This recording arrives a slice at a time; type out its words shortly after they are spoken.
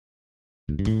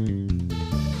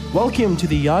Welcome to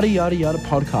the Yada Yada Yada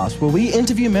podcast, where we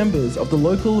interview members of the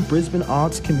local Brisbane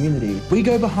arts community. We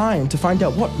go behind to find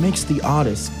out what makes the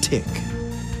artist tick.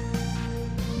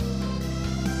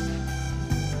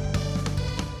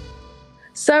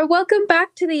 So welcome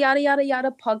back to the Yada Yada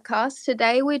Yada podcast.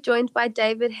 Today we're joined by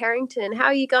David Harrington. How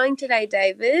are you going today,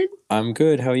 David? I'm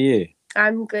good. How are you?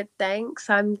 I'm good, thanks.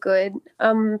 I'm good.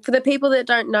 For the people that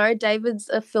don't know, David's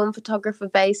a film photographer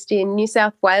based in New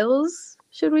South Wales.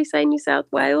 Should we say New South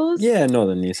Wales? Yeah,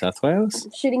 northern New South Wales.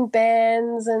 Shooting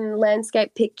bands and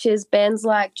landscape pictures, bands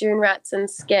like June Rats and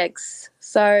Skeks.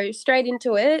 So straight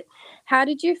into it. How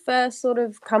did you first sort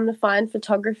of come to find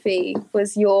photography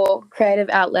was your creative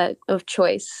outlet of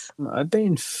choice? I've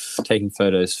been taking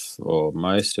photos for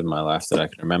most of my life that I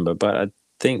can remember, but I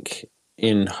think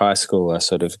in high school I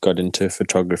sort of got into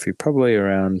photography probably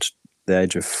around the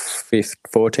age of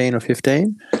 14 or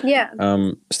 15. Yeah.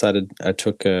 I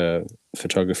took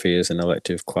photography as an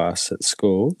elective class at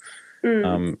school.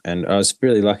 And I was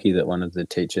really lucky that one of the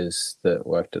teachers that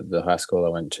worked at the high school I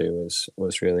went to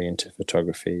was really into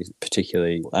photography,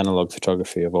 particularly analog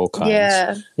photography of all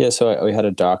kinds. Yeah. So we had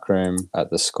a dark room at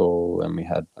the school, and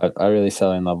I really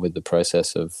fell in love with the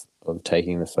process of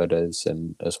taking the photos,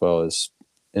 and as well as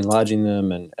enlarging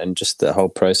them, and just the whole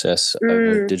process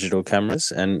of digital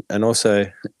cameras. And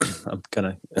also I'm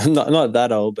not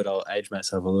that old, but I'll age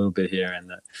myself a little bit here, and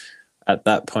that at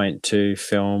that point too,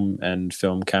 film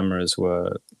cameras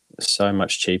were so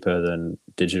much cheaper than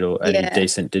any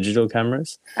decent digital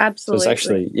cameras. Absolutely.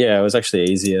 So it was actually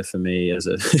easier for me as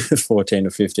a 14 or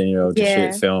 15-year-old to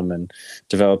shoot film and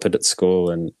develop it at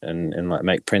school and like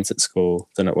make prints at school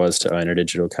than it was to own a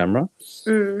digital camera.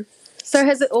 So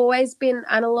has it always been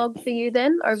analog for you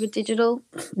then over digital?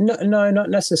 No, not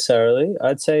necessarily.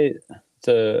 I'd say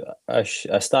I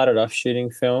started off shooting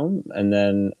film, and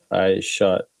then I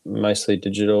shot mostly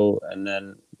digital, and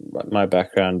then my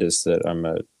background is that I'm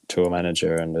a tour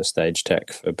manager and a stage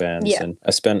tech for bands, and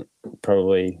I spent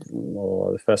probably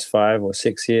the first 5 or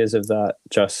 6 years of that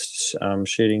just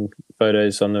shooting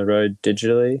photos on the road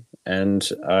digitally, and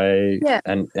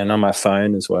and on my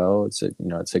phone as well.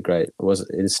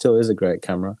 It still is a great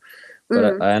camera.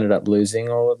 But I ended up losing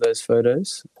all of those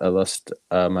photos. I lost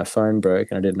my phone broke,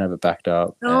 and I didn't have it backed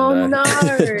up. Oh, no.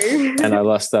 And I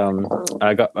lost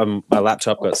my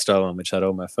laptop got stolen, which had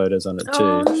all my photos on it too.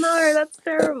 Oh no, that's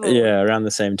terrible. Yeah, around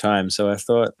the same time. So I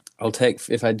thought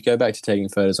if I'd go back to taking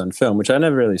photos on film, which I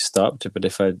never really stopped, but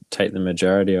if I take the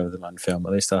majority of them on film,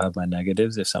 at least I'll have my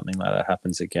negatives if something like that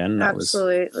happens again.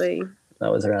 Absolutely.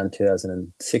 That was around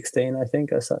 2016, I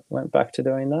think. I went back to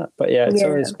doing that. But yeah, it's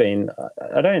always been,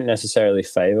 I don't necessarily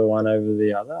favour one over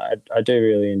the other. I do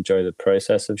really enjoy the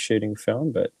process of shooting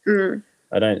film, but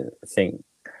I don't think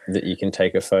that you can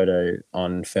take a photo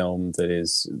on film that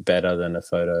is better than a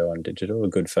photo on digital. A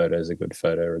good photo is a good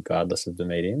photo regardless of the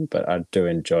medium, but I do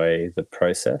enjoy the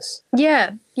process.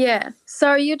 Yeah.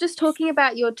 So you're just talking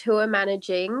about your tour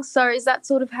managing. So is that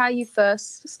sort of how you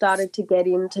first started to get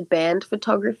into band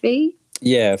photography?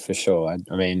 Yeah, for sure.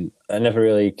 I mean, I never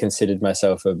really considered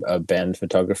myself a band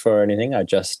photographer or anything. I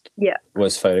just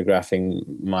was photographing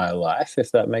my life,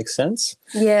 if that makes sense.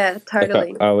 Yeah,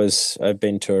 totally. I've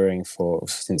been touring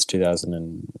since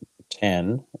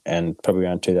 2010, and probably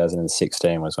around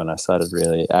 2016 was when I started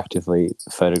really actively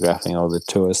photographing all the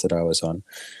tours that I was on.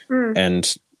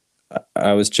 And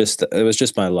it was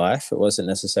just my life. It wasn't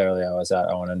necessarily I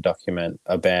want to document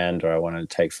a band, or I want to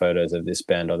take photos of this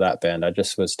band or that band. I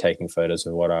just was taking photos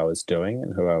of what I was doing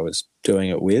and who I was doing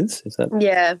it with. If that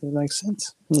makes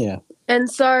sense. Yeah. And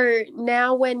so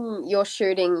now when you're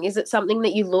shooting, is it something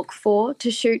that you look for to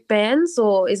shoot bands,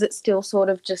 or is it still sort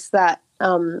of just that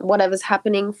whatever's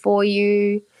happening for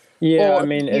you? Yeah, or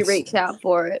you reach out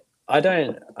for it? I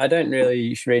don't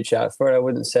really reach out for it, I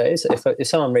wouldn't say. So if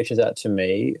someone reaches out to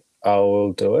me, I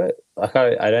will do it. Like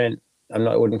I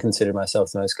wouldn't consider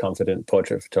myself the most confident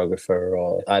portrait photographer,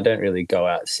 or I don't really go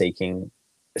out seeking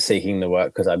the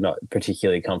work because I'm not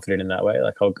particularly confident in that way.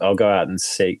 Like I'll go out and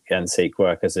seek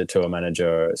work as a tour manager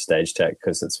or a stage tech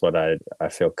because it's what I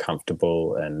feel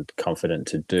comfortable and confident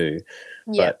to do.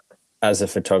 Yeah. But as a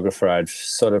photographer, I'd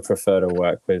sort of prefer to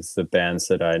work with the bands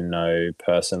that I know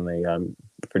personally. I'm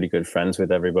pretty good friends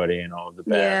with everybody in all of the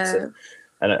bands. Yeah.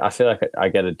 And I feel like I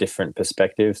get a different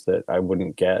perspective that I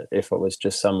wouldn't get if it was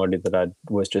just somebody that I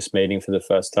was just meeting for the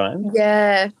first time.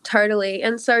 Yeah, totally.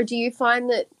 And so do you find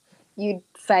that you'd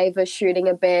favour shooting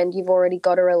a band you've already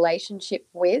got a relationship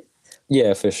with?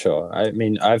 Yeah, for sure. I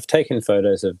mean, I've taken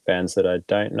photos of bands that I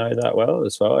don't know that well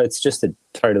as well. It's just a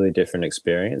totally different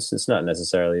experience. It's not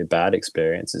necessarily a bad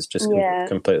experience. It's just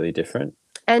completely different.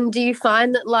 And do you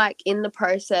find that, like, in the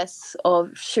process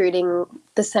of shooting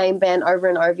the same band over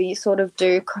and over, you sort of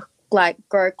do, like,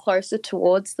 grow closer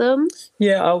towards them?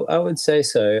 Yeah, I would say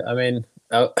so. I mean,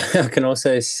 I can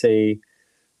also see,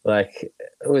 like,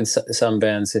 with some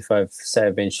bands, if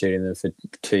I've been shooting them for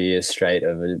 2 years straight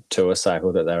of a tour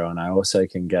cycle that they're on, I also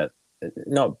can get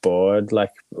not bored, like,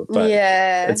 but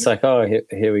it's like, oh,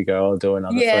 here we go, I'll do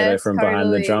another photo from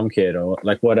behind the drum kit, or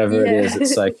like whatever it is.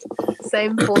 It's like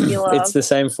same formula. It's the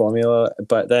same formula,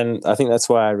 but then I think that's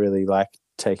why I really like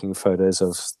taking photos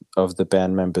of the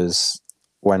band members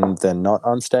when they're not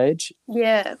on stage.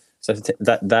 Yeah. So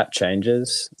that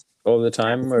changes all the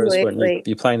time. Whereas when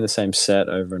you're playing the same set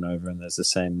over and over, and there's the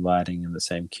same lighting and the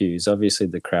same cues, obviously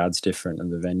the crowd's different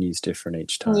and the venue's different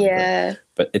each time. Yeah.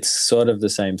 But it's sort of the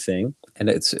same thing, and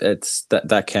it's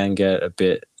that can get a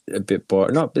bit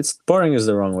boring. No, it's boring is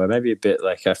the wrong word. Maybe a bit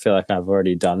like I feel like I've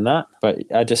already done that, but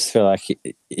I just feel like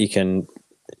you can.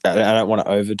 I don't want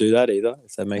to overdo that either,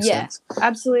 if that makes sense. Yeah,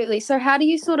 absolutely. So how do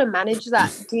you sort of manage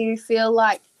that? Do you feel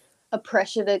like a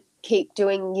pressure to keep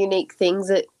doing unique things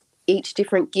at each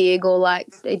different gig, or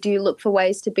like do you look for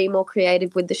ways to be more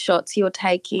creative with the shots you're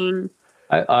taking?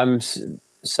 I'm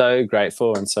so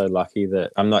grateful and so lucky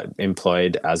that I'm not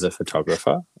employed as a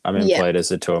photographer. I'm employed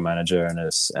as a tour manager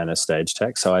and a stage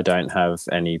tech, so I don't have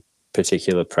any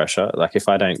particular pressure. Like if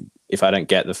I don't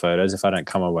get the photos, if I don't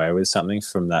come away with something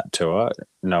from that tour,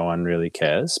 no one really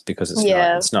cares, because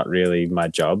it's not really my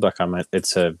job. Like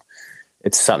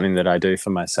it's something that I do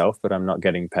for myself, but I'm not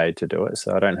getting paid to do it.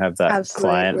 So I don't have that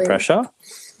client pressure.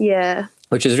 Yeah.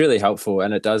 Which is really helpful,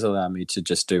 and it does allow me to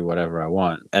just do whatever I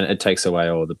want. And it takes away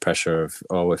all the pressure of,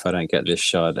 oh, if I don't get this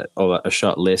shot, or a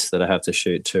shot list that I have to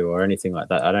shoot to, or anything like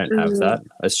that. I don't have that.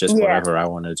 It's just whatever I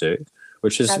want to do,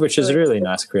 which is really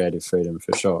nice creative freedom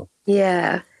for sure.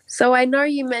 Yeah. So I know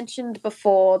you mentioned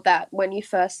before that when you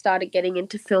first started getting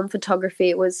into film photography,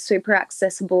 it was super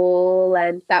accessible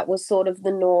and that was sort of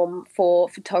the norm for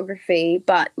photography.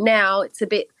 But now it's a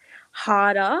bit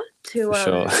harder to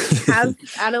have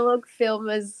analog film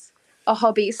as a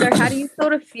hobby. So how do you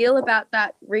sort of feel about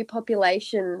that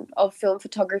repopulation of film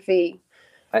photography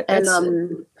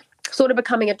and sort of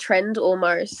becoming a trend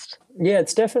almost? Yeah,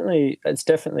 it's definitely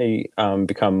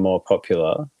become more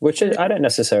popular, which I don't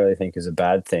necessarily think is a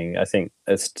bad thing. I think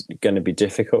it's going to be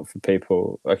difficult for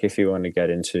people, like if you want to get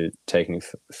into taking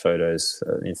photos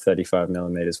in 35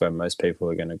 millimeters, where most people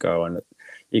are going to go, and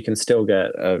you can still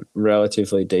get a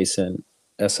relatively decent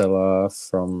SLR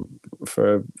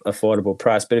for an affordable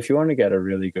price. But if you want to get a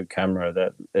really good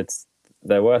camera,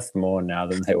 they're worth more now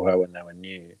than they were when they were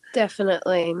new.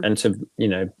 Definitely. And to,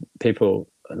 people,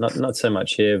 not so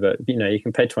much here, but, you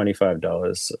can pay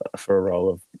 $25 for a roll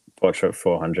of Portrait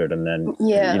 400 and then,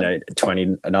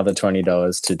 another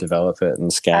 $20 to develop it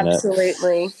and scan it.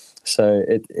 Absolutely. So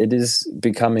it is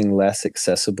becoming less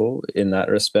accessible in that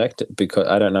respect, because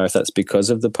I don't know if that's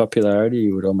because of the popularity.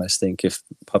 You would almost think if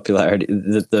popularity,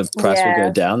 the price will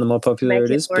go down the more popular it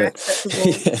is.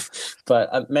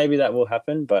 But maybe that will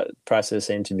happen, but prices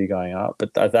seem to be going up.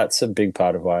 But that's a big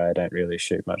part of why I don't really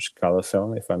shoot much color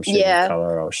film. If I'm shooting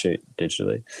color, I'll shoot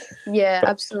digitally. Yeah,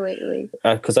 absolutely.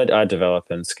 Because I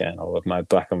develop and scan all of my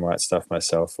black and white stuff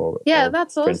myself, or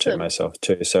that's awesome. Print it myself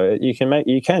too. So you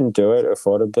can do it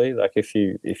affordably. Like if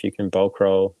you can bulk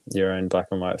roll your own black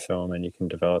and white film and you can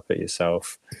develop it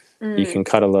yourself, you can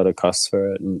cut a lot of costs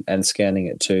for it, and scanning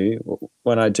it too.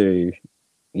 When I do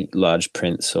large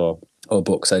prints or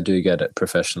books, I do get it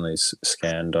professionally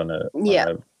scanned on a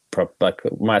like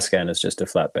my scanner is just a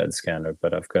flatbed scanner,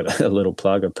 but I've got a little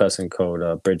plug, a person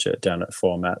called Bridget down at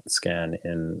Format Scan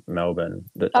in Melbourne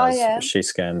that does, she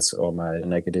scans all my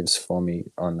negatives for me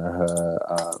on her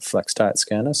FlexTight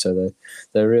scanner. So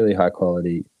they're really high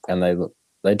quality, and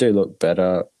they do look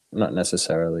better, not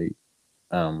necessarily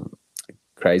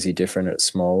crazy different at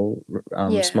small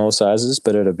sizes,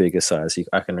 but at a bigger size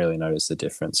I can really notice the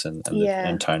difference, and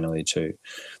tonally too.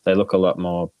 They look a lot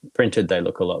more printed. They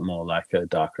look a lot more like a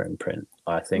darkroom print,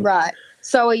 I think. Right.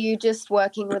 So are you just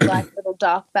working with like little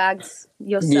dark bags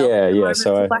yourself? Yeah.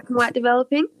 So black and white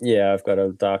developing. Yeah, I've got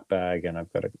a dark bag, and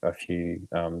I've got a few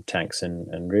tanks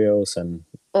and reels, and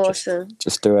awesome.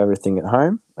 Just do everything at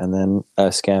home, and then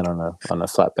scan on a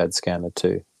flatbed scanner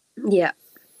too. Yeah.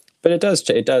 But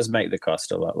it does make the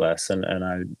cost a lot less, and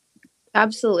I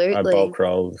absolutely I bulk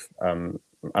roll.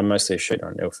 I mostly shoot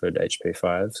on Ilford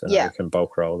HP5s, and I can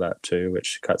bulk roll that too,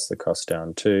 which cuts the cost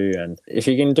down too. And if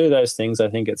you can do those things, I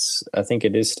think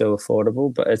it is still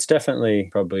affordable, but it's definitely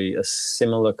probably a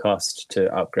similar cost to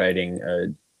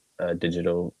upgrading a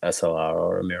digital SLR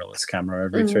or a mirrorless camera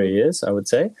every 3 years, I would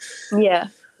say. Yeah.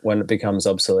 when it becomes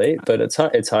obsolete. But it's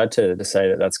hard to say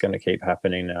that that's going to keep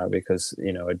happening now, because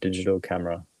a digital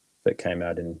camera that came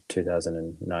out in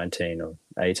 2019 or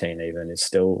 18 even is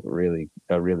still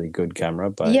a really good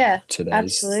camera. But today's,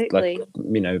 absolutely.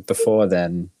 Before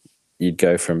then, you'd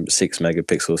go from 6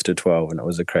 megapixels to 12, and it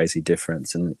was a crazy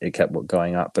difference, and it kept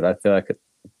going up. But I feel like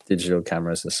digital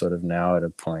cameras are sort of now at a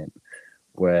point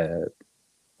where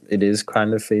it is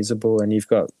kind of feasible, and you've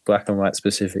got black and white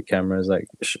specific cameras like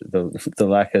the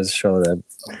Leicas. Sure, they're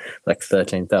like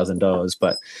 $13,000,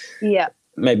 but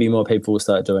maybe more people will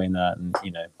start doing that, and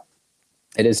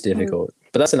it is difficult.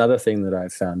 But that's another thing that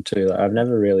I've found too. Like, I've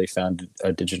never really found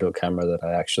a digital camera that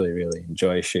I actually really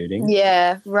enjoy shooting.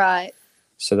 Yeah, right.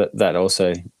 So that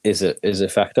also is a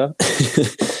factor.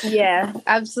 Yeah,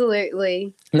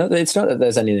 absolutely. No, it's not that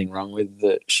there's anything wrong with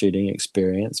the shooting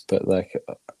experience, but like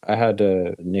I had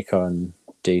a Nikon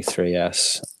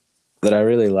D3S that I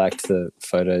really liked the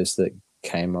photos that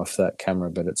came off that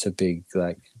camera, but it's a big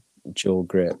like dual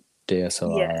grip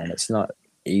DSLR, and it's not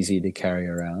easy to carry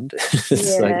around.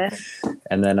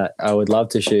 And then I would love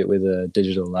to shoot with a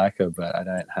digital Leica, but I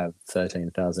don't have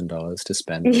 $13,000 to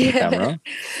spend on the camera.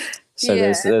 So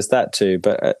there's that too,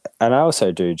 but and I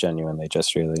also do genuinely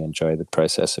just really enjoy the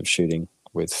process of shooting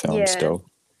with film still.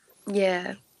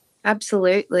 Yeah,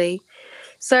 absolutely.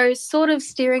 So sort of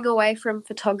steering away from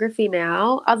photography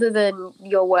now, other than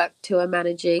your work tour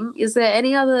managing, is there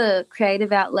any other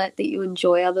creative outlet that you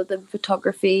enjoy other than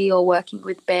photography or working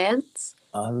with bands?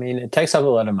 I mean, it takes up a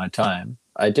lot of my time.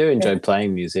 I do enjoy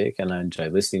playing music, and I enjoy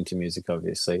listening to music,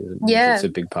 obviously. It's a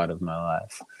big part of my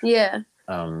life. Yeah.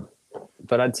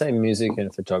 But I'd say music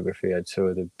and photography are two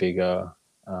of the bigger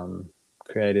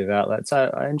creative outlets.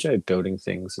 I enjoy building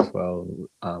things as well,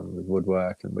 with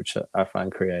woodwork, and which I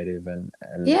find creative, and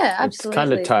absolutely. It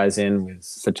kind of ties in with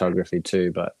photography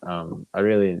too. But I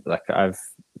really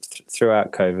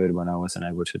throughout COVID, when I wasn't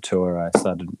able to tour, I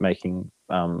started making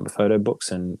photo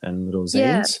books and little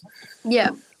zines.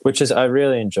 Yeah. Which I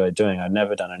really enjoyed doing. I'd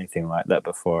never done anything like that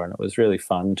before, and it was really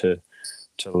fun to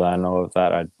learn all of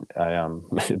that. I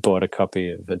bought a copy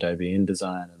of Adobe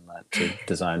InDesign and learned to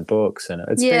design books, and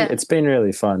it's been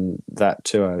really fun that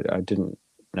too. I didn't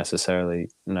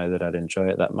necessarily know that I'd enjoy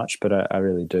it that much, but I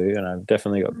really do, and I've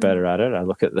definitely got better at it. I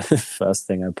look at the first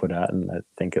thing I put out and I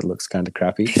think it looks kind of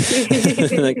crappy.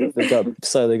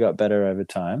 Slowly got better over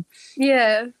time.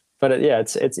 Yeah. But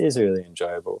it is really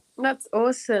enjoyable. That's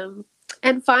awesome.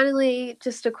 And finally,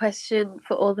 just a question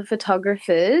for all the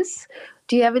photographers.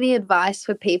 Do you have any advice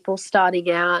for people starting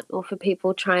out, or for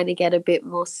people trying to get a bit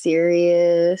more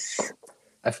serious?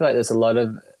 I feel like there's a lot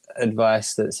of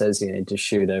advice that says you need to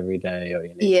shoot every day, or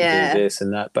you need to do this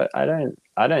and that, but I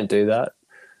don't do that.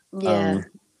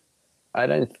 I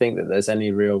don't think that there's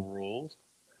any real rule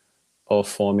or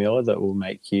formula that will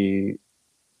make you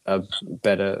a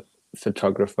better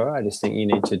photographer. I just think you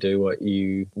need to do what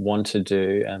you want to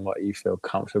do and what you feel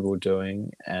comfortable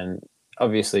doing, and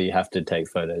obviously you have to take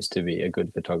photos to be a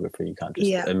good photographer. You can't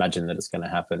just imagine that it's going to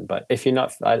happen. But if you're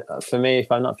not, for me,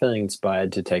 if I'm not feeling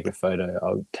inspired to take a photo,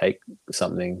 I'll take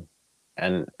something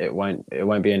and it won't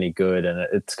be any good, and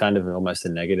it's kind of almost a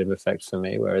negative effect for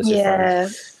me. Whereas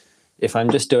if I'm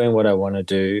just doing what I want to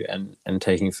do and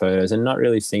taking photos and not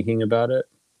really thinking about it,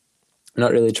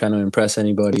 not really trying to impress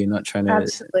anybody, not trying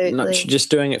to, just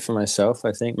doing it for myself,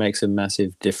 I think makes a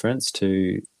massive difference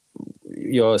to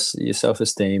your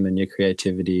self-esteem and your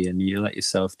creativity, and you let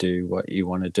yourself do what you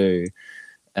want to do,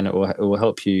 and it will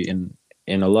help you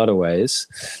in a lot of ways.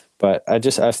 But I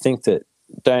think that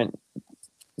don't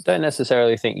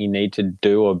necessarily think you need to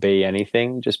do or be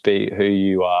anything. Just be who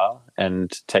you are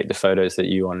and take the photos that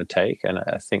you want to take. And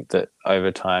I think that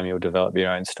over time you'll develop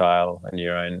your own style and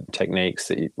your own techniques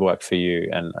that work for you.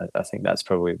 And I think that's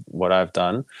probably what I've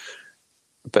done.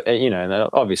 But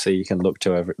obviously you can look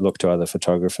to other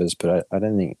photographers, but I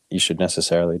don't think you should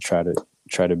necessarily try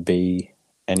to be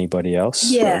anybody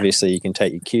else. Yeah. Obviously you can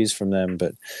take your cues from them,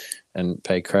 and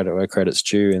pay credit where credit's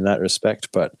due in that respect.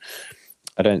 But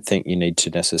I don't think you need to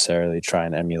necessarily try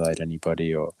and emulate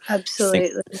anybody or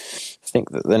think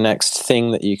that the next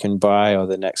thing that you can buy or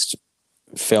the next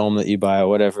film that you buy or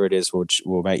whatever it is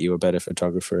will make you a better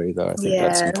photographer either. I think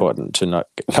that's important to not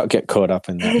get caught up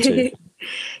in that too.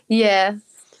 Yeah.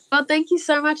 Well, thank you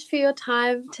so much for your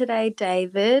time today,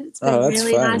 David. It's been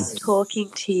really nice talking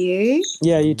to you.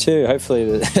 Yeah, you too.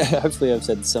 Hopefully I've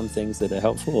said some things that are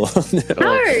helpful or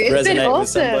it's been awesome. With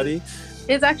somebody.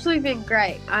 It's actually been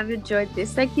great. I've enjoyed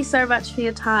this. Thank you so much for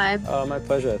your time. Oh, my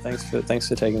pleasure. Thanks for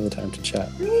taking the time to chat.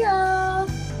 Yeah.